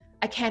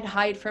I can't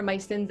hide from my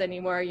sins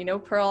anymore.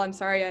 Pearl, I'm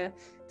sorry.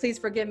 Please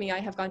forgive me. I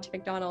have gone to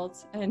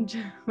McDonald's, and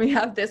we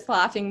have this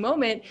laughing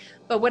moment.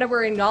 But what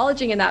we're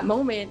acknowledging in that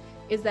moment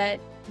is that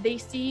they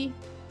see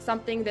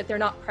something that they're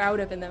not proud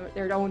of in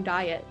their own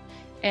diet.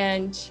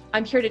 And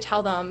I'm here to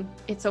tell them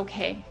it's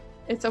okay.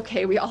 It's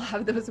okay. We all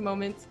have those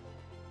moments.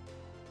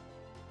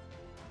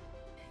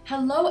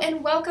 Hello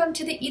and welcome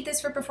to the Eat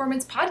This for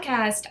Performance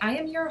podcast. I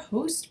am your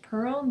host,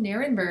 Pearl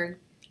Nierenberg,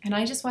 and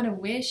I just want to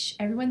wish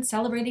everyone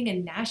celebrating a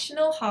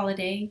national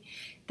holiday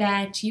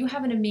that you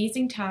have an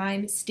amazing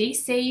time. Stay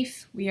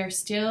safe. We are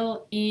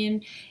still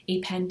in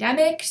a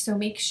pandemic, so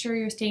make sure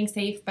you're staying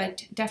safe,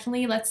 but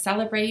definitely let's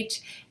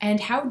celebrate. And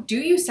how do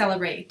you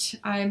celebrate?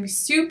 I'm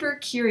super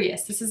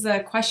curious. This is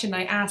a question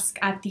I ask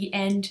at the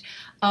end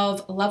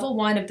of level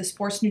 1 of the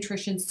sports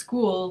nutrition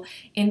school,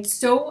 and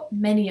so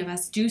many of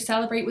us do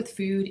celebrate with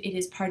food. It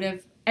is part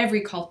of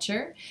every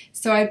culture.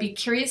 So I'd be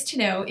curious to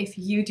know if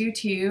you do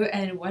too,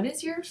 and what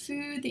is your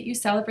food that you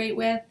celebrate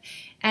with?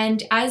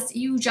 And as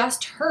you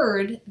just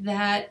heard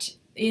that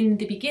in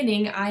the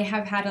beginning, I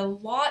have had a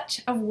lot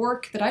of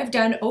work that I've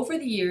done over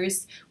the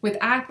years with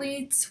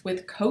athletes,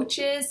 with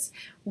coaches,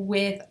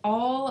 with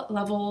all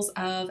levels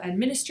of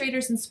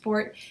administrators in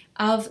sport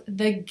of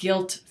the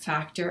guilt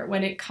factor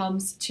when it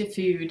comes to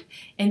food.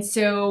 And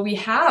so we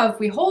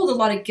hold a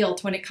lot of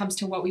guilt when it comes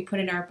to what we put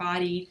in our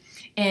body,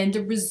 and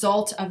the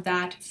result of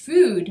that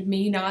food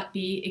may not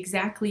be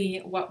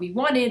exactly what we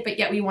wanted, but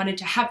yet we wanted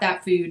to have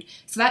that food.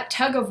 So that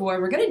tug of war,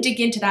 we're going to dig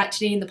into that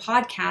today in the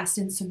podcast,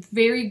 and some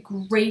very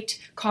great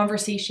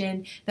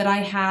conversation that I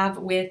have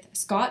with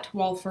Scott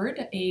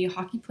Walford, a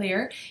hockey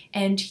player,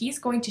 and he's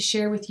going to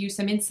share with you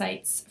some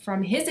insights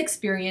from his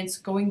experience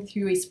going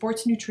through a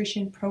sports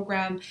nutrition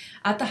program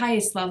at the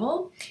highest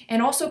level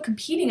and also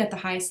competing at the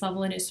highest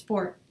level in his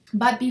sport.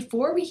 But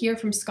before we hear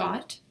from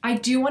Scott, I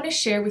do want to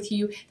share with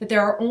you that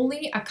there are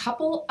only a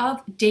couple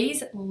of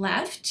days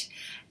left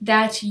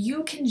that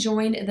you can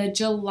join the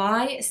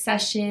July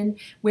session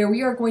where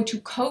we are going to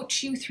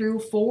coach you through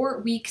 4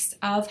 weeks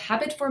of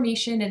habit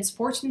formation and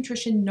sports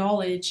nutrition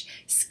knowledge,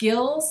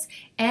 skills,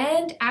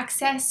 and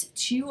access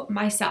to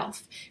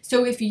myself.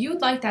 So if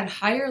you'd like that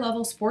higher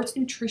level sports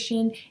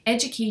nutrition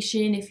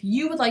education, if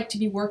you would like to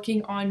be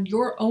working on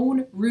your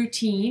own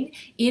routine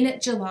in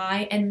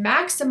July and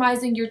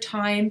maximizing your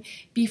time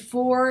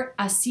before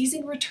a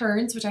season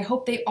returns, which I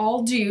hope they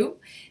all do,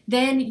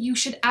 then you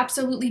should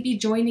absolutely be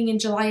joining in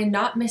July and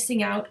not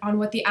missing out on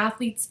what the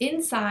athletes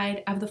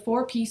inside of the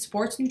 4P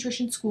Sports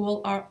Nutrition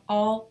School are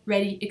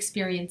already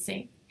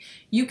experiencing.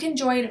 You can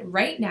join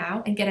right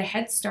now and get a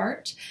head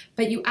start,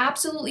 but you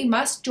absolutely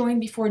must join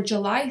before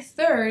July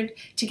 3rd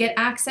to get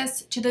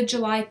access to the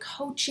July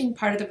coaching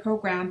part of the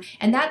program.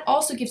 And that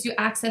also gives you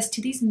access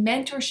to these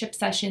mentorship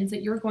sessions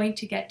that you're going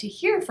to get to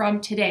hear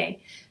from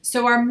today.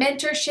 So our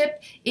mentorship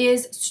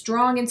is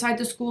strong inside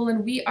the school,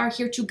 and we are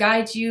here to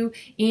guide you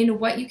in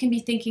what you can be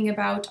thinking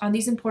about on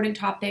these important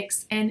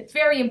topics. And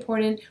very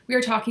important, we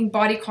are talking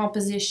body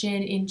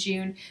composition in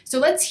June. So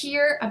let's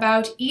hear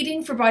about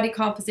eating for body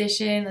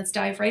composition. Let's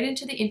dive right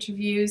into the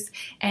interviews,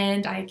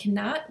 and I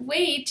cannot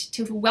wait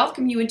to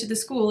welcome you into the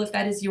school if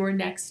that is your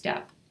next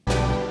step.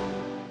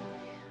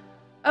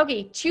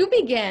 Okay, to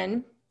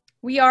begin,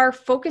 we are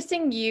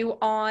focusing you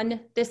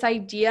on this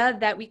idea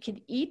that we can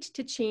eat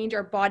to change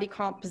our body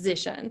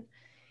composition.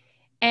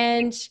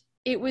 And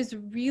it was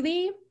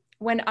really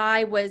when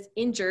I was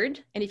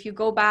injured, and if you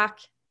go back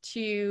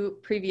to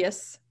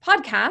previous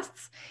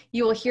podcasts,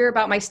 you will hear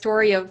about my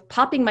story of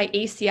popping my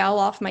ACL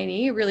off my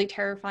knee, a really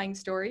terrifying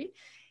story.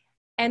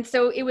 And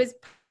so it was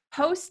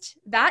post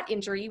that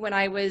injury, when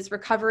I was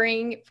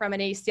recovering from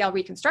an ACL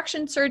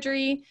reconstruction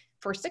surgery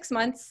for 6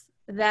 months,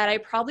 that I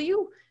probably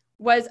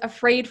was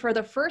afraid for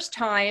the first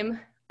time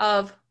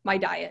of my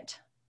diet.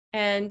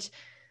 And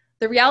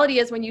the reality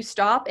is, when you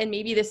stop, and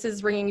maybe this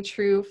is ringing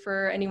true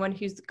for anyone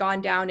who's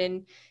gone down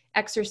in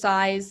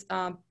exercise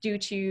due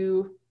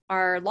to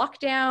our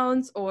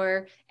lockdowns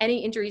or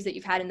any injuries that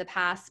you've had in the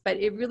past, but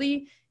it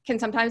really can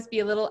sometimes be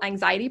a little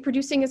anxiety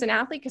producing as an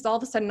athlete, because all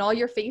of a sudden all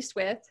you're faced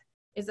with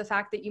is the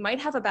fact that you might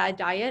have a bad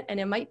diet, and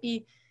it might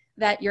be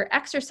that your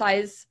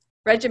exercise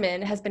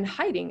regimen has been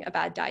hiding a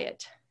bad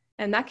diet.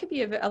 And that could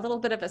be a little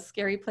bit of a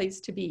scary place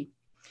to be.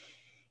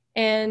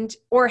 And,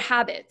 or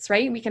habits,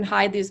 right? We can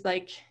hide these,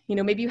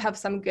 maybe you have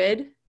some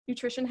good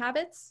nutrition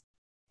habits,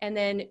 and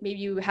then maybe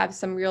you have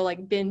some real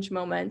binge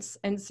moments.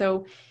 And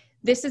so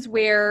this is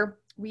where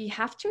we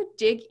have to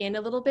dig in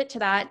a little bit to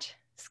that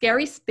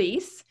scary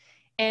space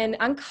and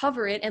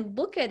uncover it and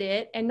look at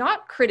it and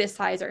not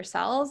criticize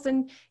ourselves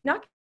and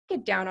not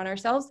get down on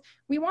ourselves.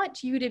 We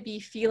want you to be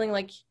feeling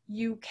like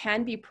you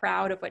can be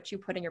proud of what you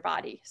put in your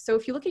body. So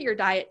if you look at your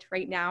diet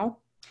right now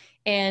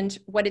and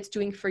what it's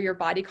doing for your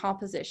body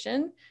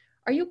composition,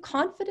 are you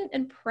confident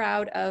and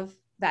proud of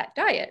that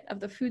diet, of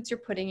the foods you're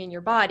putting in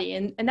your body?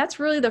 And that's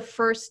really the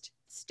first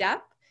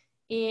step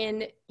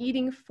in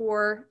eating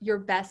for your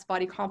best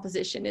body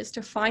composition, is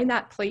to find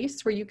that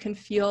place where you can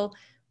feel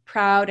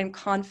proud and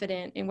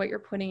confident in what you're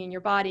putting in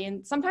your body.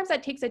 And sometimes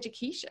that takes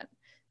education.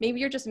 maybe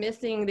you're just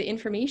missing the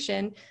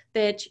information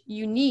that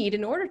you need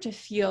in order to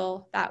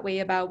feel that way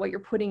about what you're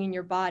putting in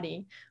your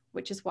body,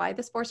 which is why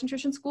the sports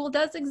nutrition school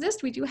does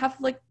exist. We do have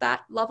like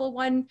that level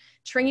 1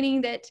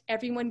 training that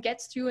everyone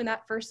gets through in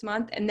that first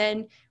month. And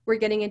then we're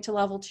getting into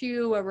level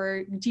 2 where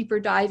we're deeper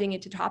diving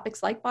into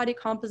topics like body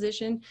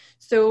composition.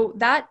 So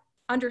that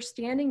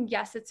understanding,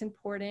 yes, it's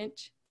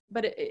important,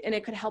 but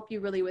it could help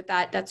you really with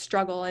that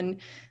struggle. And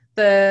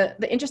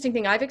the interesting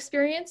thing I've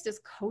experienced is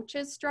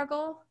coaches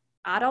struggle,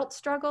 adults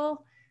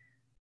struggle,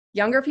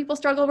 younger people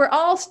struggle. We're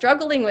all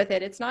struggling with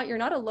it. You're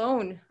not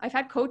alone. I've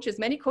had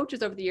many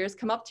coaches over the years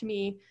come up to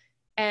me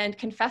and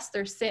confess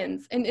their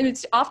sins. And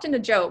it's often a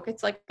joke.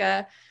 It's like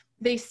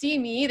they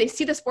see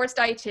the sports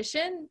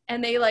dietitian,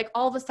 and they like,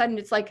 all of a sudden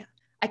it's like,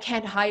 I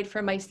can't hide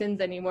from my sins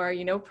anymore.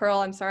 Pearl,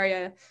 I'm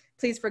sorry.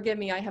 Please forgive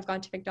me. I have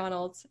gone to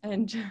McDonald's,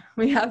 and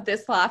we have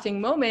this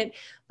laughing moment.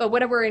 But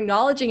what we're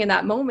acknowledging in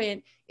that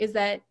moment is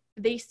that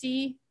they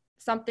see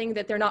something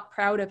that they're not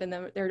proud of in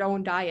their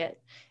own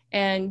diet.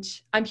 And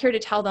I'm here to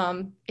tell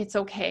them it's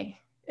okay.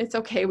 It's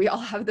okay. We all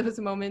have those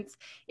moments.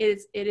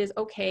 It is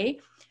okay.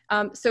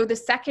 So the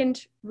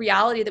second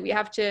reality that we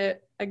have to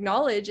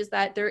acknowledge is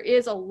that there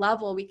is a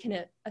level we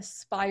can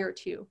aspire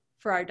to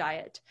for our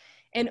diet.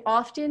 And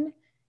often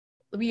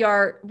we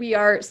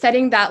are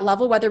setting that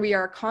level, whether we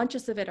are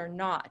conscious of it or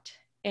not.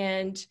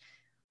 And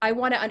I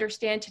want to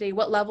understand today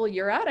what level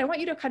you're at. I want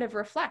you to kind of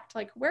reflect,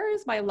 like, where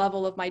is my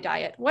level of my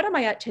diet? What am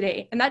I at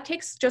today? And that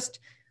takes just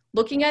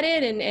looking at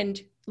it and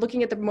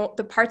looking at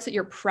the parts that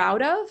you're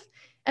proud of,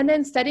 and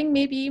then setting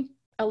maybe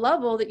a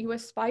level that you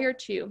aspire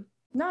to,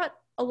 not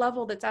a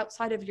level that's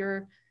outside of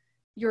your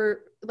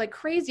like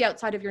crazy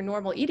outside of your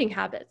normal eating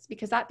habits,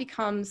 because that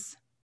becomes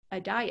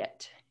a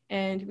diet.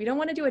 And we don't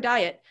want to do a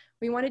diet.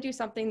 We want to do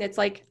something that's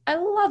like a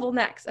the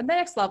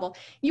next level.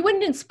 You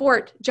wouldn't in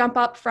sport jump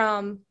up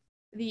from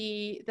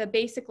the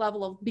basic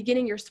level of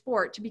beginning your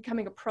sport to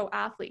becoming a pro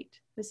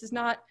athlete. This is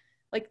not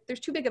like, there's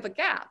too big of a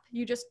gap.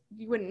 You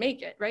wouldn't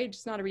make it, right? It's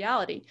just not a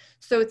reality.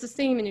 So it's the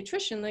same in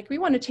nutrition. Like, we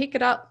want to take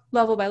it up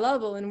level by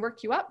level and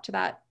work you up to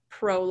that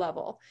pro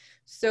level.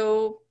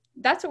 So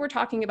that's what we're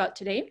talking about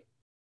today.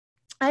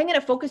 I'm going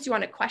to focus you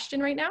on a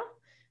question right now.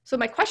 So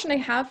my question I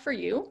have for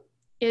you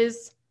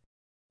is,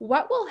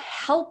 what will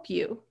help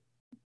you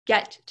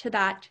get to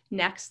that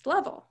next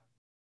level?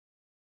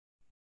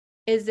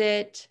 Is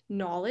it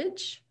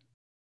knowledge?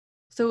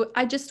 So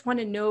I just want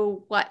to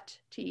know what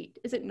to eat.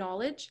 Is it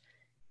knowledge?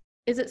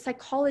 Is it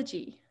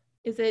psychology?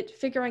 Is it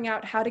figuring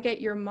out how to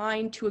get your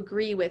mind to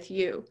agree with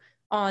you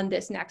on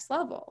this next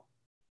level?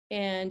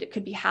 And it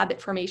could be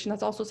habit formation.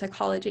 That's also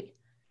psychology.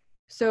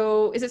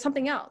 So is it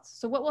something else?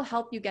 So what will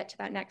help you get to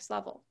that next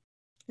level?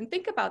 And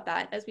think about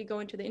that as we go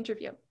into the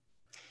interview.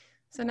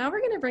 So now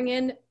we're going to bring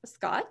in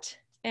Scott.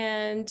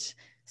 And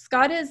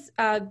Scott has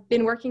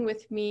been working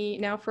with me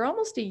now for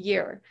almost a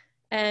year.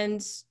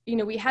 And,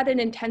 we had an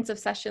intensive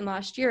session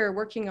last year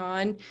working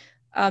on,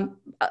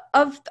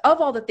 of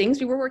all the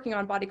things, we were working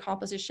on body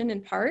composition in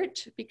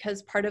part,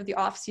 because part of the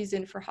off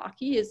season for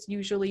hockey is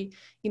usually,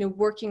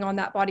 working on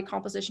that body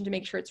composition to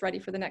make sure it's ready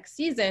for the next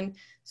season.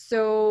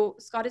 So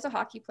Scott is a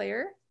hockey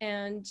player,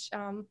 and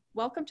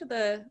welcome to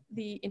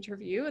the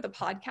interview, the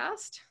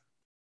podcast.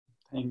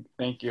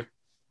 Thank you.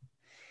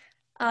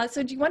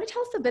 So do you want to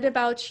tell us a bit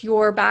about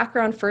your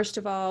background, first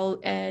of all,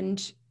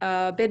 and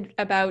a bit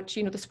about,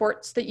 the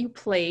sports that you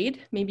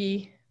played,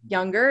 maybe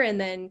younger, and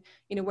then,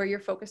 where you're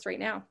focused right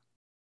now?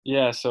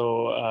 Yeah,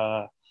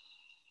 so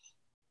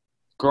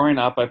growing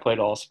up, I played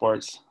all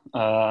sports.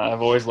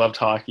 I've always loved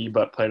hockey,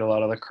 but played a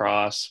lot of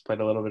lacrosse, played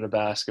a little bit of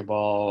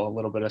basketball, a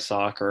little bit of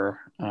soccer,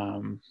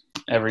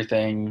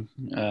 everything,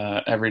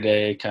 every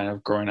day. Kind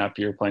of growing up,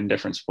 you're playing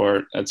different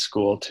sport at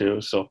school too.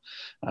 So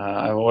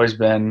I've always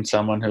been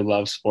someone who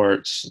loves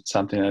sports. It's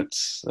something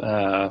that's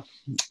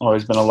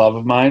always been a love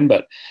of mine.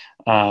 But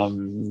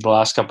the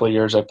last couple of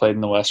years, I played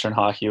in the Western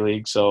Hockey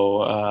League.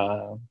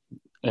 So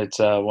it's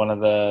one of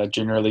the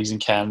junior leagues in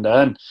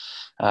Canada, and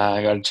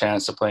I got a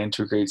chance to play in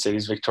two great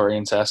cities, Victoria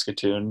and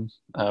Saskatoon.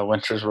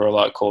 Winters were a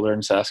lot colder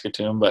in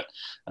Saskatoon, but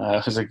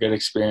it was a good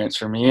experience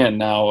for me. And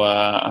now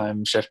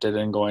I'm shifted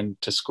and going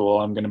to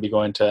school. I'm going to be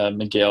going to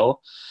McGill.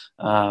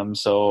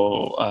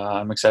 So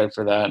I'm excited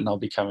for that, and I'll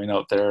be coming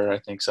out there, I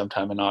think,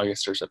 sometime in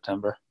August or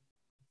September.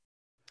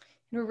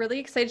 We're really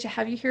excited to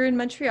have you here in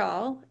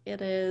Montreal.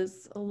 It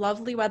is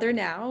lovely weather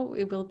now.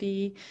 It will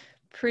be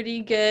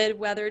pretty good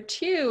weather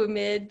too,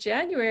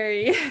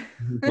 mid-January.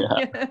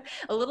 Yeah.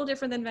 A little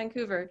different than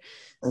Vancouver.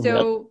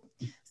 So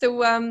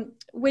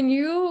when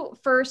you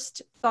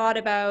first thought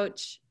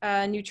about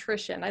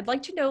nutrition, I'd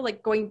like to know,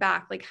 like, going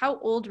back, like, how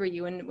old were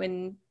you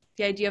when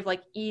the idea of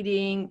like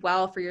eating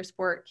well for your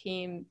sport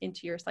came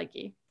into your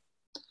psyche?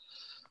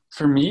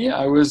 For me,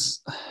 I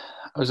was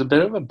a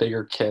bit of a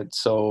bigger kid.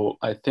 So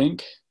I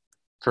think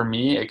for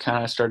me, it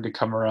kind of started to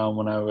come around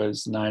when I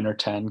was 9 or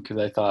 10, because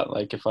I thought,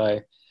 like,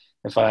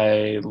 if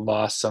I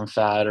lost some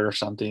fat or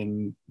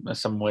something,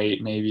 some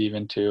weight, maybe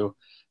even two,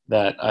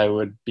 that I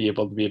would be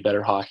able to be a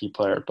better hockey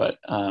player. But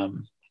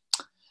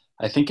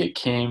I think it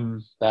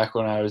came back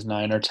when I was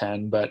 9 or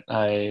 10, but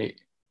I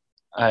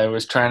I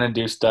was trying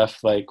to do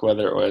stuff like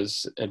whether it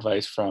was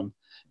advice from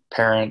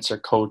parents or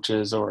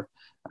coaches or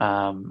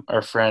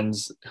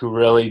friends who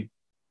really,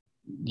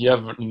 you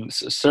have a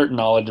certain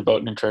knowledge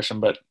about nutrition,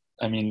 but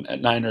I mean,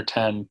 at 9 or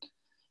 10,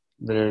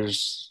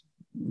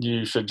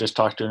 you should just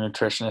talk to a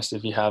nutritionist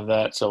if you have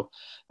that. So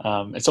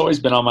it's always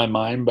been on my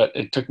mind, but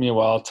it took me a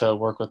while to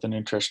work with a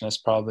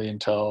nutritionist, probably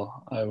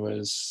until I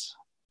was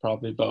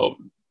probably about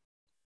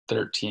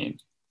 13.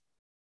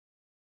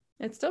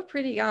 It's still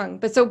pretty young,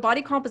 but so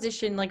body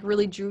composition like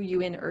really drew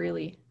you in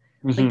early,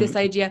 like Mm-hmm. this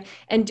idea.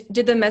 And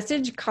did the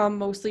message come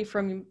mostly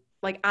from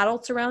like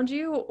adults around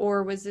you,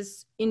 or was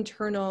this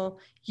internal,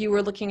 you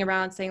were looking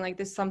around saying like,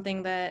 this is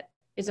something that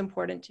is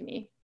important to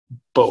me?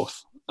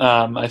 Both.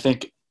 I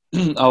think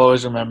I'll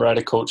always remember I had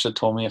a coach that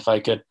told me if I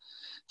could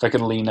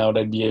lean out,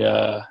 I'd be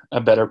a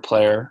better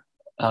player.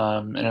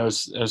 And it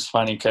was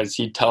funny because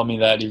he'd tell me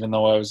that even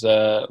though I was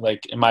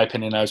like, in my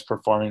opinion, I was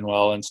performing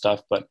well and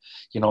stuff, but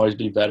you can always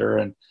be better.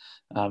 And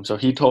so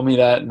he told me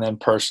that. And then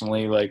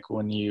personally, like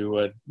when you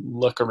would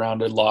look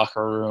around a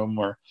locker room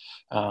or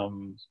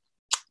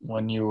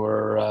when you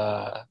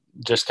were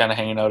just kind of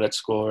hanging out at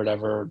school or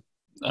whatever,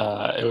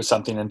 it was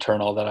something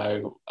internal that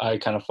I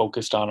kind of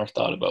focused on or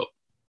thought about.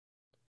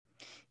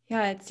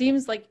 Yeah, it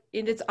seems like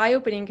it's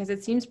eye-opening because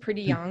it seems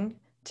pretty young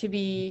to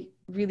be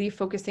really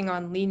focusing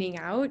on leaning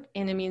out.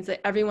 And it means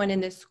that everyone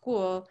in this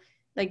school,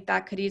 like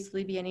that could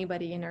easily be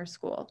anybody in our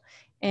school.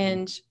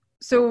 And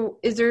so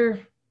is there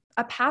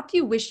a path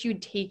you wish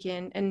you'd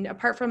taken? And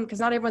apart from, because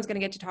not everyone's going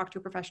to get to talk to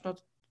a professional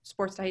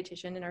sports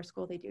dietitian in our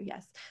school, they do,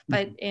 yes.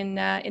 But in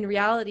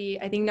reality,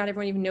 I think not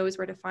everyone even knows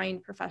where to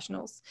find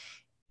professionals.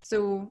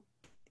 So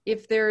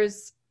if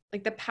there's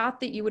like the path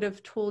that you would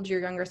have told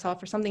your younger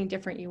self or something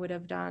different you would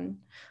have done,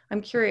 I'm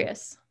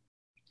curious.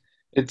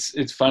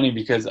 It's funny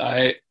because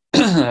I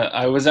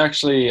I was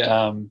actually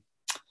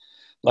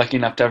lucky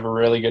enough to have a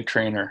really good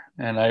trainer,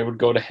 and I would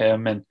go to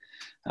him. And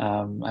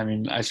I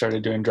mean, I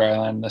started doing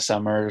dryland in the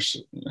summers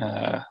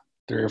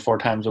 3 or 4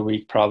 times a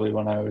week, probably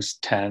when I was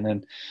 10,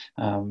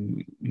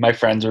 and my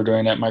friends were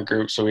doing it in my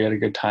group, so we had a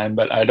good time.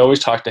 But I'd always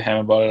talk to him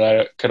about it.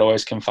 I could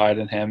always confide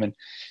in him, and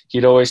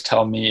he'd always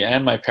tell me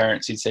and my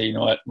parents, he'd say, you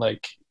know what,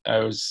 like I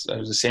was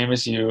the same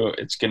as you.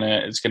 It's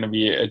gonna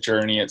be a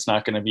journey. It's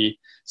not gonna be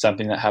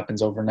something that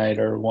happens overnight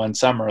or one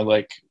summer.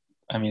 Like,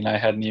 I mean, I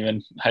hadn't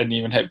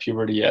even hit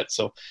puberty yet,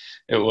 so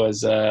it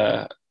was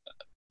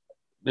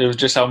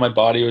just how my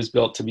body was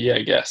built to be,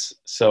 I guess.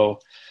 So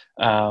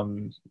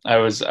I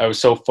was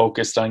so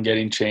focused on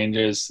getting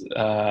changes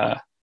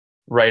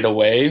right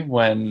away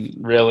when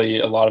really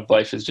a lot of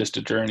life is just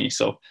a journey.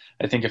 So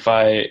I think if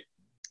I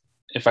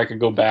could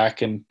go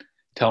back and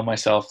tell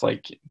myself,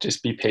 like,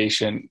 just be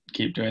patient,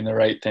 keep doing the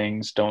right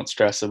things, don't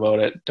stress about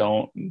it,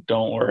 don't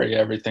worry,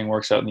 everything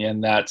works out in the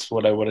end, that's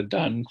what I would have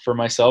done for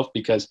myself.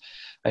 Because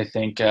I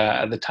think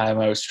at the time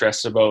I was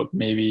stressed about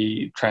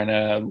maybe trying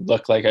to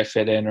look like I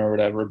fit in or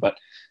whatever, but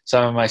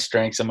some of my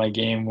strengths in my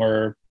game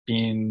were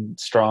being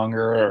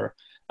stronger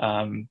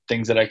or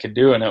things that I could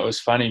do. And it was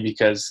funny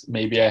because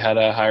maybe I had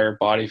a higher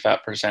body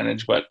fat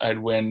percentage, but I'd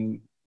win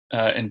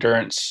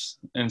endurance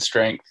and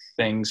strength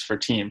things for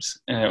teams.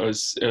 And it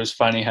was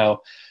funny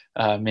how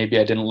maybe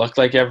I didn't look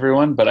like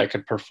everyone, but I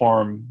could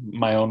perform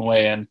my own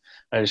way, and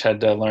I just had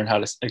to learn how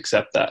to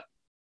accept that.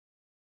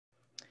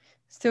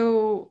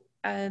 So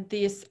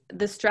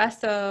the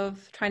stress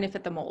of trying to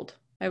fit the mold,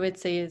 I would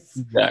say, is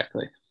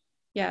Exactly.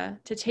 Yeah,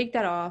 to take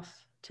that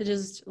off, to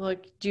just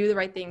do the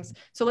right things.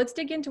 So let's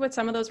dig into what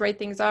some of those right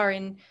things are.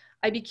 And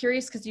I'd be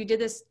curious, because you did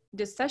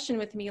this session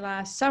with me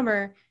last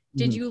summer.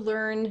 Did you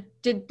learn,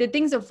 did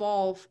things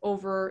evolve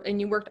over,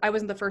 and I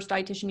wasn't the first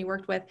dietitian you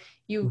worked with.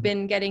 You've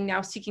been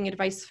seeking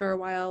advice for a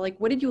while. Like,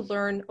 what did you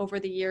learn over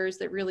the years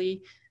that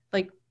really,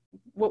 like,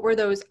 what were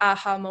those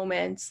aha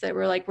moments that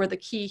were the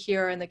key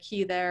here and the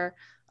key there,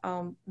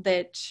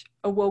 that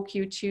awoke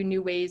you to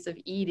new ways of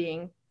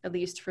eating, at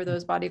least for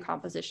those body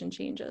composition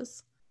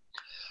changes?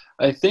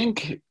 I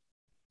think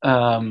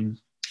one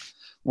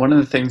of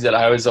the things that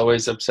I was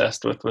always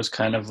obsessed with was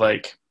kind of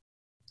like,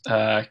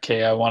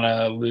 okay, I want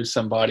to lose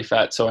some body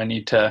fat, so I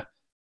need to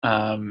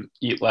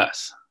eat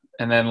less.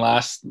 And then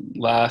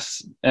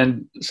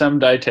and some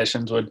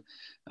dietitians would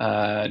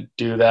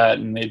do that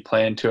and they'd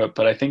play into it.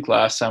 But I think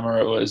last summer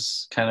it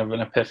was kind of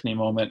an epiphany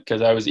moment,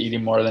 because I was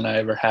eating more than I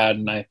ever had,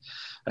 and I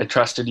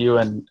trusted you.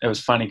 And it was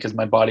funny because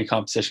my body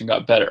composition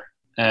got better,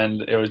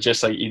 and it was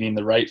just like eating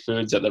the right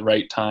foods at the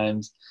right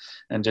times,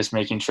 and just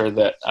making sure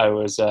that I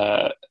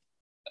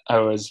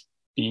was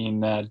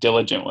being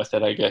diligent with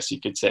it, I guess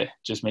you could say.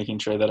 Just making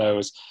sure that I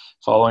was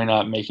following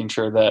up, making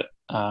sure that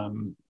I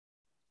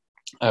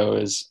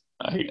was,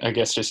 I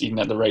guess, just eating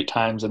at the right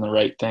times and the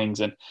right things.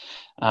 And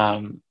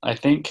I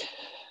think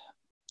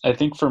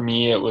for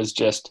me, it was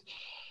just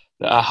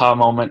the aha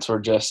moments were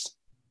just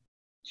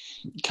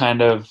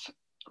kind of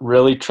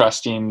really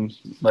trusting,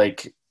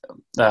 like,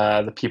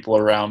 the people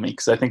around me.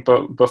 Because I think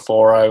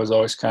before I was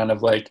always kind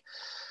of like,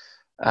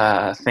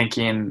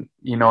 thinking,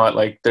 you know what,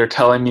 like they're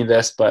telling me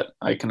this, but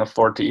I can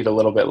afford to eat a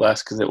little bit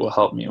less because it will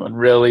help me. When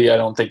really, I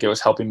don't think it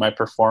was helping my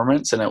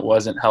performance, and it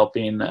wasn't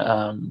helping.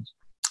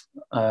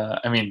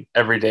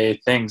 Everyday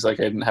things, like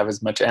I didn't have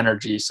as much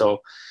energy,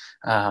 so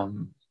I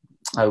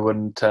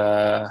wouldn't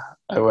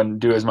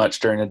do as much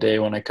during the day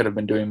when I could have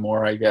been doing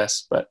more, I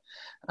guess. But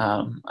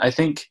I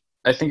think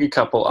a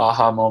couple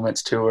aha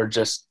moments too are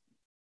just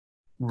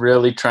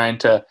really trying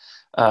to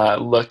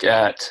look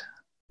at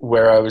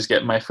where I was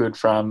getting my food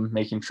from,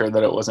 making sure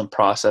that it wasn't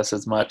processed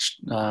as much.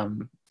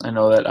 I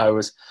know that I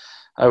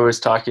was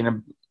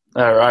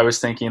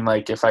thinking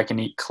like if I can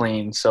eat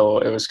clean, so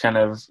it was kind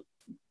of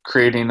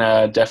creating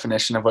a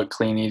definition of what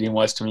clean eating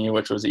was to me,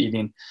 which was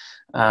eating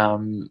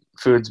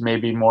foods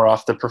maybe more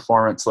off the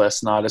performance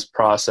list, not as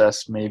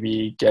processed,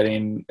 maybe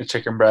getting a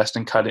chicken breast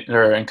and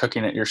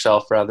cooking it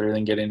yourself rather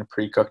than getting a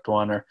pre-cooked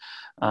one, or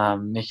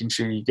making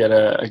sure you get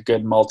a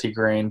good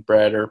multi-grain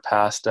bread or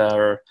pasta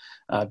or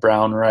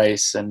brown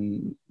rice,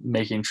 and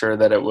making sure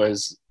that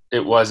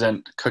it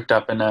wasn't cooked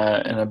up in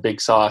a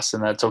big sauce.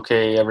 And that's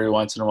okay every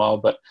once in a while,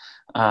 but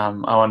I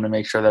wanted to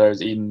make sure that I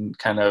was eating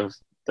kind of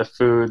the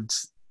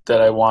foods that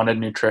I wanted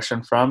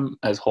nutrition from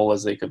as whole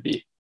as they could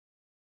be.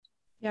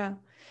 Yeah.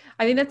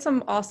 I think that's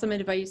some awesome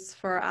advice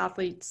for our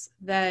athletes,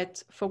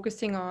 that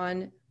focusing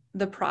on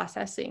the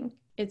processing.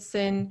 It's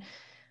in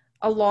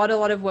a lot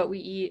of what we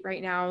eat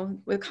right now.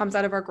 It comes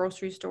out of our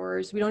grocery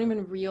stores. We don't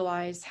even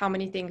realize how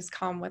many things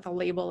come with a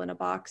label and a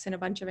box and a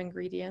bunch of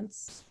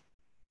ingredients.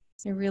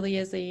 It really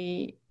is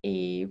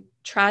a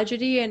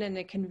tragedy and an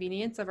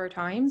inconvenience of our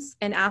times.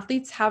 And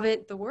athletes have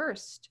it the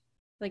worst.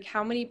 Like,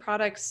 how many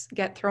products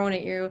get thrown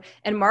at you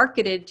and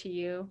marketed to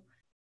you,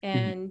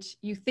 and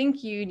you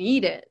think you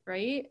need it,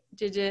 right?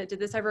 Did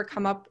this ever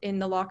come up in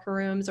the locker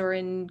rooms or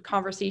in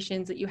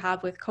conversations that you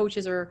have with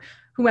coaches or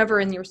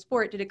whomever in your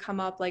sport? Did it come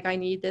up like, I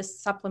need this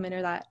supplement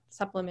or that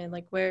supplement?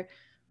 Like, where,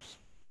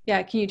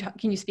 yeah, can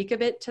you speak a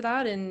bit to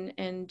that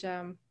and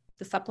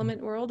the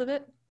supplement world of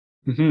it?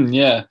 Mm-hmm,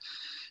 yeah.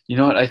 You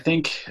know what, I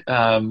think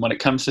when it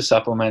comes to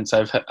supplements,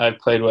 I've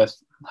played with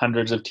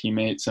hundreds of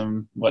teammates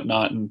and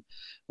whatnot, and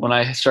when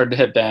I started to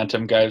hit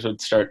bantam, guys would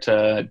start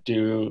to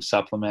do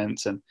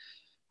supplements, and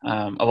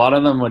a lot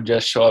of them would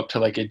just show up to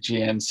like a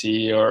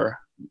GNC or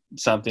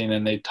something,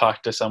 and they'd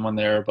talk to someone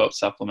there about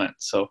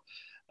supplements. So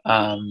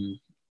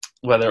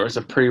whether it was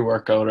a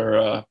pre-workout or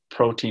a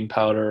protein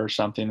powder or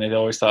something, they'd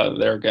always thought that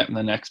they were getting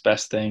the next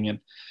best thing. And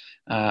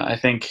I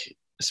think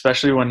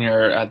especially when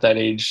you're at that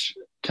age,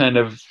 kind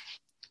of,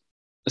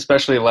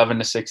 especially 11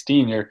 to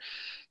 16, you're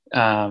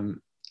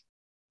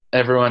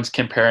everyone's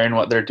comparing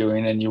what they're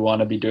doing, and you want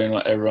to be doing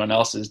what everyone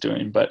else is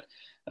doing. But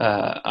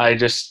I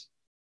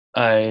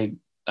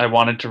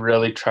wanted to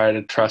really try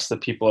to trust the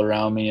people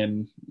around me,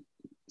 and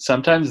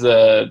sometimes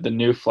the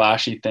new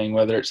flashy thing,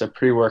 whether it's a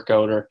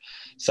pre-workout or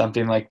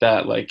something like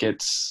that, like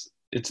it's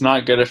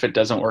not good if it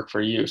doesn't work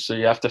for you. So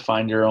you have to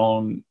find your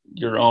own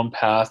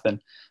path and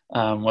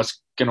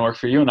what's going to work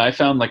for you. And I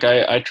found, like,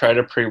 I tried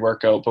a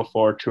pre-workout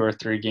before 2 or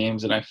 3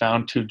 games, and I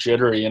found too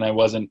jittery, and I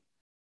wasn't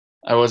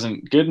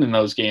good in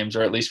those games,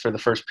 or at least for the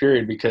first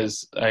period,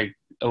 because a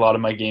lot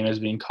of my game is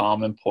being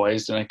calm and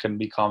poised, and I couldn't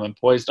be calm and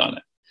poised on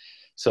it.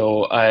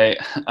 So I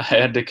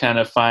had to kind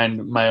of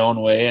find my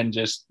own way, and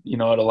just, you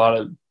know, at a lot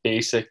of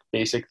basic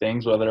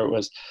things, whether it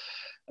was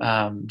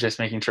just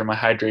making sure my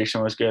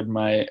hydration was good,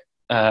 my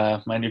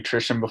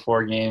nutrition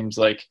before games.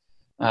 Like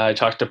I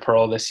talked to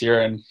Pearl this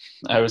year, and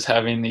I was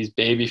having these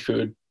baby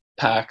food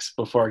packs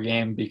before a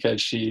game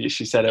because she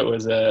said it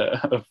was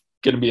going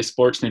to be a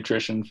sports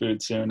nutrition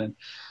food soon, and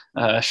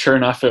sure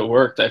enough, it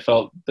worked. I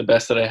felt the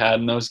best that I had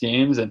in those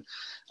games, and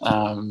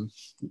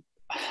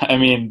I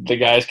mean, the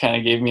guys kind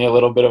of gave me a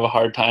little bit of a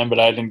hard time, but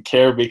I didn't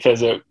care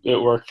because it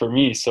worked for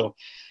me. So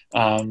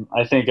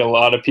I think a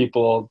lot of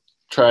people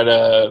try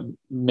to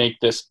make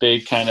this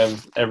big kind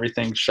of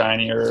everything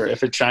shinier.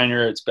 If it's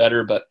shinier, it's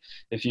better. But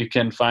if you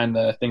can find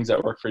the things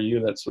that work for you,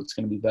 that's what's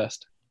going to be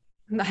best.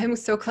 I'm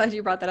so glad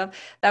you brought that up.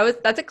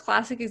 That's a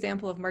classic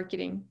example of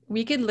marketing.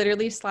 We could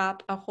literally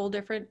slap a whole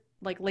different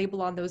like label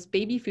on those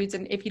baby foods.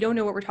 And if you don't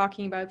know what we're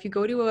talking about, if you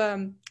go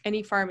to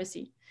any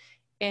pharmacy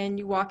and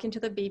you walk into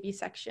the baby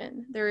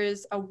section, there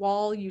is a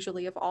wall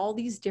usually of all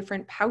these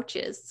different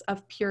pouches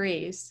of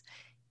purees.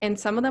 And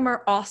some of them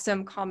are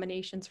awesome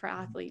combinations for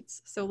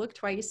athletes. So look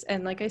twice.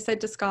 And like I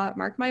said to Scott,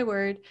 mark my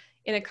word,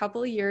 in a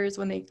couple of years,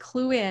 when they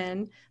clue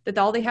in that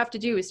all they have to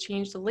do is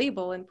change the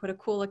label and put a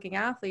cool looking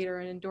athlete or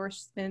an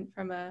endorsement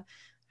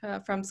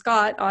from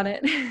Scott on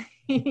it,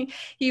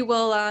 it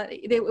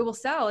will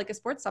sell like a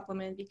sports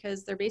supplement,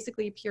 because they're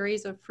basically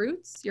purees of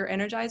fruits, your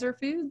energizer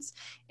foods,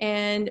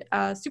 and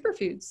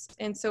superfoods.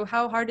 And so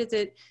how hard is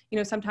it,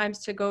 sometimes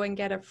to go and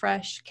get a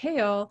fresh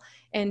kale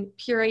and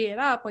puree it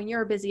up when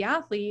you're a busy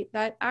athlete?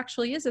 That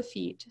actually is a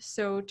feat.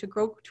 So to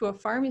go to a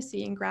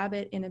pharmacy and grab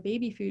it in a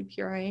baby food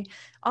puree,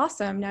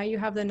 awesome. Now you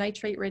have the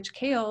nitrate rich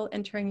kale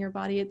entering your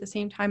body at the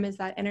same time as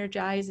that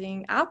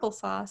energizing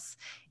applesauce,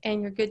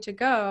 and you're good to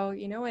go,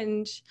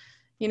 and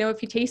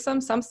if you taste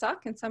them, some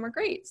suck and some are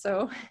great.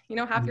 So,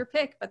 have your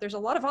pick, but there's a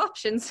lot of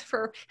options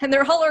and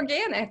they're all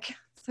organic.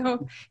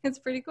 So it's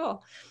pretty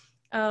cool.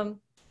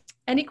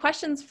 Any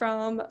questions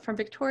from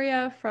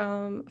Victoria,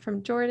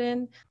 from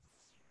Jordan?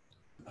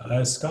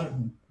 Scott,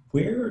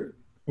 where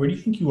do you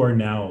think you are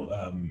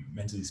now,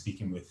 mentally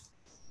speaking, with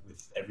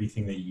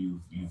everything that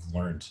you've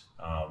learned?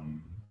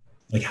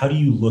 Like, how do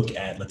you look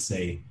at, let's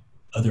say,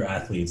 other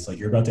athletes?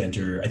 Like,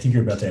 I think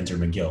you're about to enter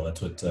McGill.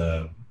 That's what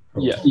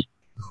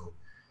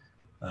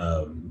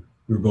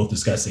we were both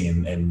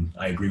discussing, and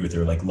I agree with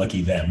her. Like,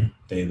 lucky them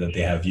that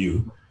they have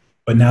you.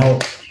 But now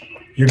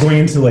you're going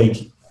into like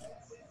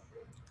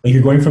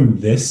you're going from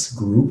this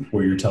group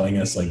where you're telling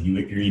us like you're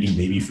eating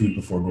baby food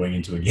before going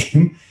into a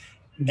game,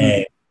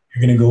 and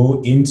you're going to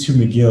go into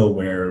McGill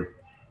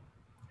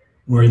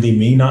where they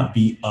may not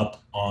be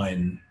up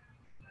on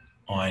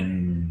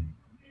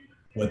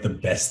what the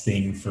best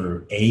thing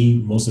for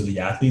most of the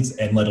athletes,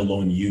 and let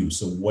alone you.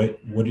 So what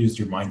is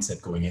your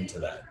mindset going into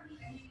that?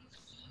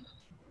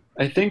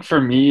 I think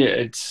for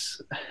me,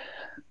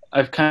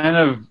 I've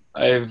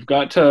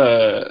got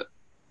to,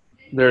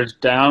 there's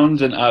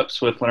downs and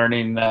ups with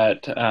learning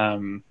that,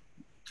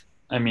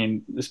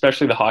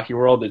 especially the hockey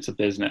world, it's a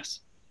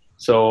business.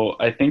 So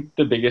I think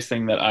the biggest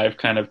thing that I've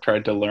kind of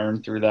tried to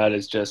learn through that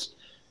is just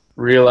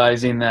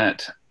realizing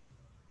that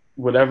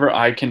whatever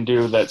I can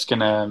do that's going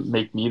to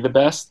make me the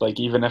best, like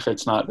even if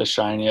it's not the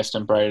shiniest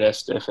and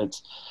brightest, if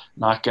it's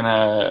not going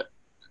to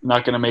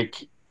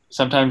make,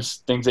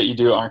 sometimes things that you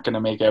do aren't going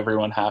to make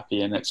everyone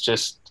happy. And it's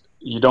just,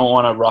 you don't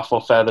want to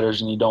ruffle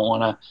feathers and you don't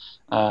want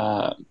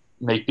to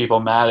make people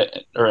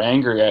mad or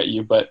angry at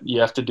you, but you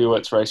have to do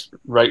what's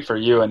right for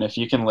you. And if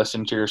you can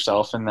listen to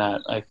yourself in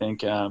that, I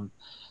think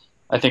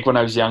when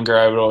I was younger,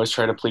 I would always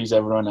try to please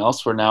everyone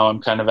else, where now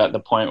I'm kind of at the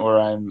point where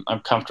I'm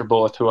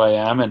comfortable with who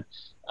I am. And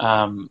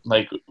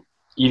like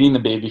eating the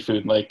baby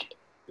food, like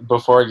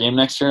before a game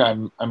next year,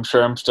 I'm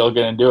sure I'm still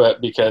going to do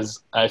it because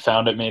I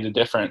found it made a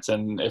difference.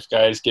 And if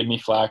guys give me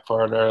flack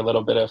for it or a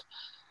little bit of,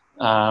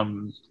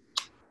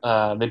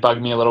 they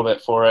bug me a little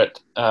bit for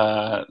it,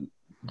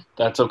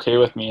 that's okay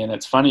with me. And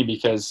it's funny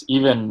because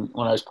even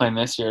when I was playing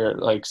this year,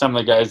 like some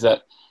of the guys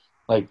that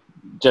like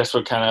just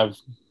would kind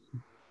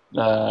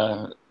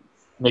of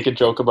make a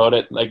joke about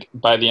it, like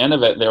by the end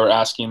of it, they were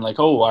asking like,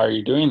 "Oh, why are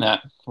you doing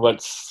that?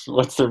 What's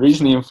the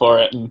reasoning for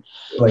it?" And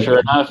like, sure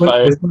enough,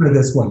 this one or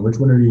this one? Which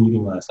one are you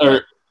eating last?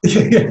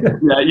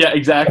 Yeah,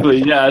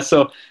 exactly. Yeah,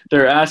 so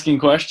they're asking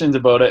questions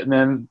about it, and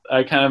then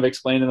I kind of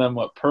explained to them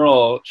what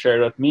Pearl shared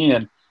with me,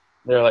 and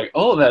they're like,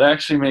 "Oh, that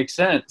actually makes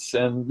sense."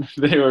 And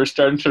they were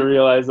starting to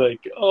realize like,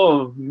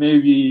 "Oh,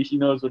 maybe he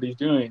knows what he's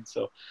doing."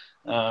 So,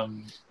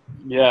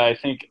 yeah, I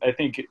think at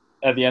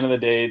the end of the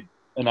day,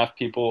 enough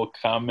people will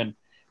come, and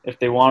if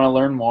they want to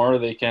learn more,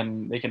 they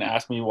can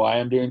ask me why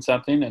I'm doing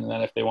something, and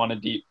then if they want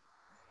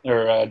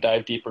to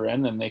dive deeper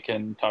in, then they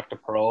can talk to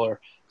Pearl or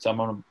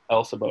someone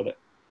else about it.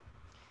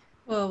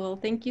 Well,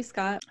 thank you,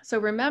 Scott. So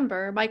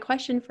remember, my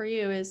question for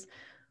you is,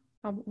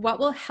 what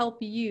will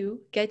help you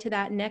get to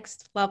that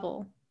next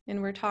level?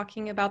 And we're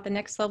talking about the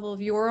next level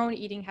of your own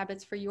eating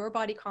habits for your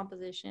body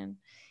composition.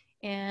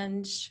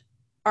 And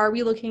are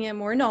we looking at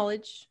more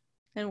knowledge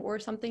or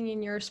something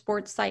in your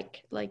sports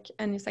psych, like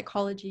any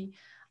psychology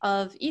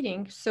of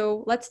eating?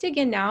 So let's dig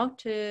in now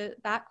to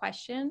that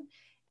question.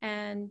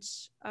 And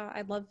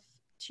I'd love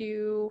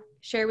to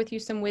share with you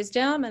some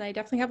wisdom. And I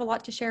definitely have a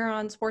lot to share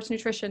on sports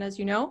nutrition, as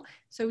you know,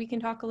 so we can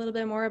talk a little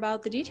bit more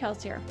about the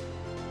details here.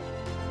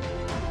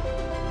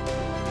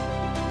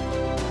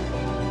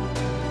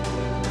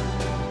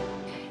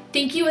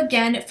 Thank you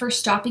again for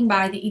stopping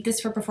by the Eat This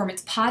for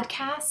Performance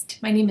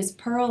podcast. My name is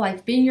Pearl.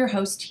 I've been your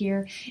host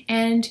here.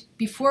 And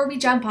before we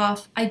jump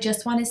off, I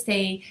just want to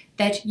say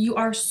that you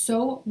are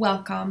so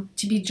welcome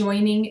to be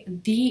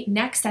joining the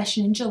next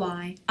session in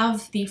July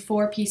of the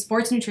 4P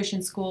Sports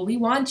Nutrition School. We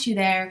want you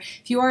there.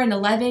 If you are an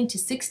 11 to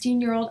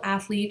 16-year-old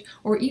athlete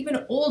or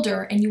even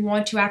older and you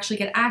want to actually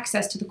get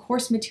access to the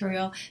course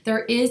material,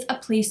 there is a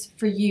place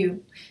for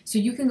you. So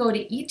you can go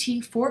to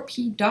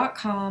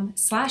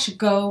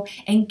et4p.com/go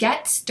and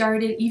get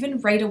started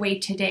even right away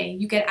today.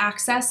 You get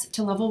access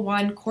to level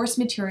 1 course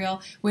material,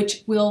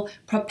 which will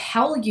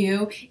propel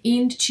you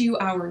into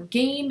our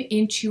game,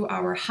 into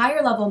our higher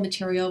level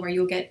material where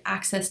you'll get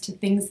access to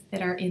things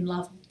that are in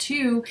level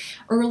 2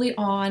 early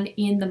on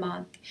in the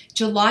month.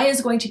 July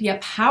is going to be a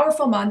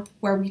powerful month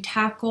where we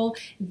tackle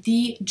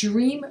the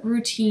dream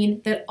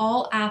routine that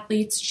all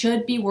athletes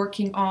should be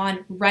working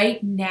on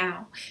right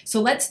now.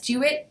 So let's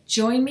do it.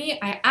 Join me.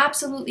 I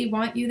absolutely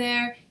want you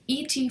there.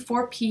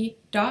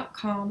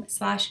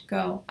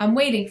 et4p.com/go. I'm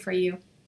waiting for you.